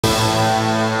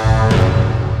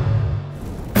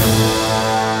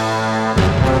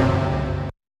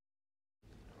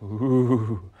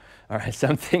All right,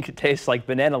 some think it tastes like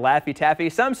banana Laffy Taffy.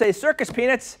 Some say circus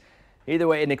peanuts. Either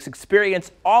way, an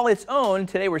experience all its own.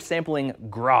 Today we're sampling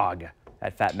Grog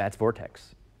at Fat Matt's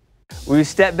Vortex. We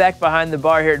step back behind the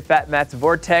bar here at Fat Matt's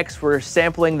Vortex. We're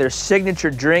sampling their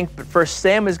signature drink, but first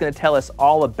Sam is going to tell us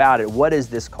all about it. What is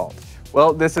this called?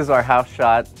 Well, this is our house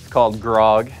shot. It's called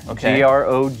Grog, okay.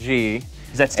 G-R-O-G.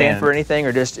 Does that stand for anything,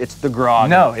 or just it's the Grog?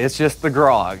 No, it's just the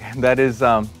Grog. That is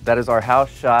our house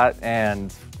shot,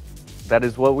 and that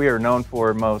is what we are known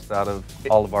for most out of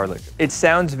all of our liquor. It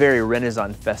sounds very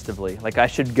Renaissance Festively. Like I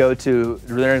should go to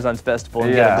the Renaissance Festival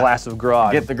and get a glass of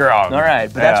Grog. Get the Grog. All right,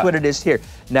 but that's what it is here.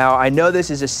 Now, I know this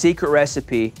is a secret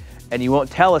recipe, and you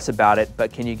won't tell us about it,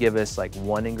 but can you give us like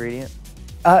one ingredient?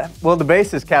 Well, the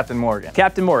base is Captain Morgan.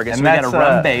 Captain Morgan, so we got a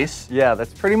rum base. Yeah,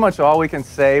 that's pretty much all we can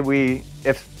say.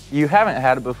 If you haven't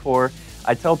had it before,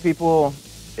 I tell people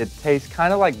it tastes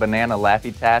kind of like banana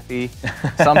Laffy Taffy.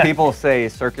 Some people say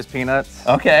circus peanuts.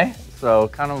 Okay. So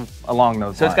kind of along those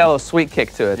lines. So it's got a little sweet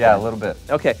kick to it. Yeah, then. a little bit.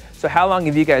 Okay, so how long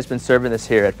have you guys been serving this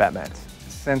here at Fat Matt's?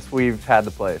 Since we've had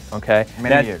the place. Okay.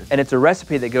 Many years. And it's a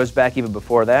recipe that goes back even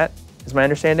before that, is my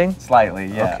understanding? Slightly,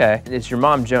 yeah. Okay. It's your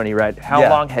mom, Joni, right? How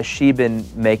long has she been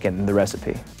making the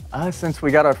recipe? Since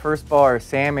we got our first bar,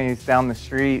 Sammy's down the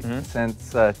street,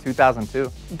 since 2002.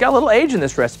 You've got a little age in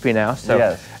this recipe now. So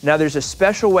yes. Now there's a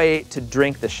special way to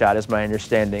drink the shot, is my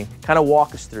understanding. Kind of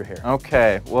walk us through here.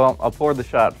 Okay, well, I'll pour the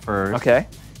shot first. Okay.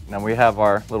 Now we have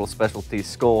our little specialty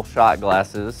skull shot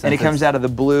glasses. And it comes out of the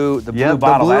blue bottle. The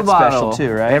blue That's bottle. Special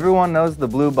too, right? Everyone knows the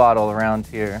blue bottle around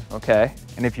here. Okay.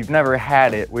 And if you've never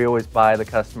had it, we always buy the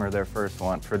customer their first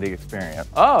one for the experience.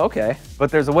 Oh, okay.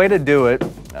 But there's a way to do it.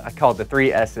 I call it the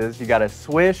 3 S's. You gotta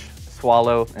swish,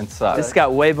 swallow, and suck. This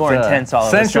got way more intense all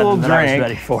of a sudden than I was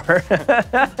ready for.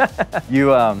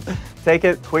 You take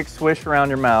it, quick swish around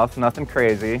your mouth, nothing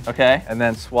crazy. Okay. And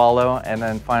then swallow, and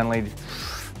then finally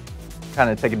kind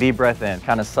of take a deep breath in,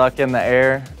 kind of suck in the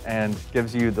air, and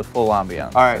gives you the full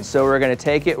ambiance. All right, so we're gonna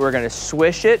take it, we're gonna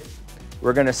swish it,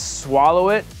 we're gonna swallow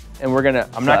it, and we're gonna,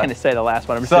 I'm not gonna say the last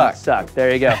one, I'm just gonna suck.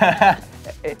 There you go.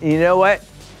 You know what?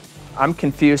 I'm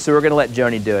confused, so we're gonna let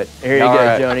Joni do it. Here you go,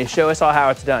 Joni. Show us all how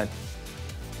it's done.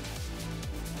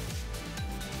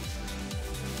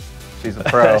 She's a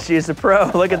pro. She's a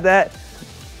pro, look at that.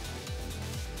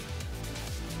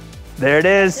 There it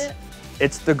is.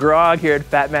 It's the Grog here at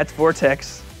Fat Matt's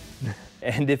Vortex.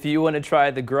 And if you want to try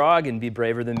the Grog and be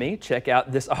braver than me, check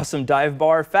out this awesome dive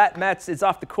bar. Fat Matt's is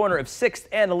off the corner of 6th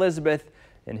and Elizabeth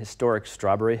in historic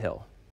Strawberry Hill.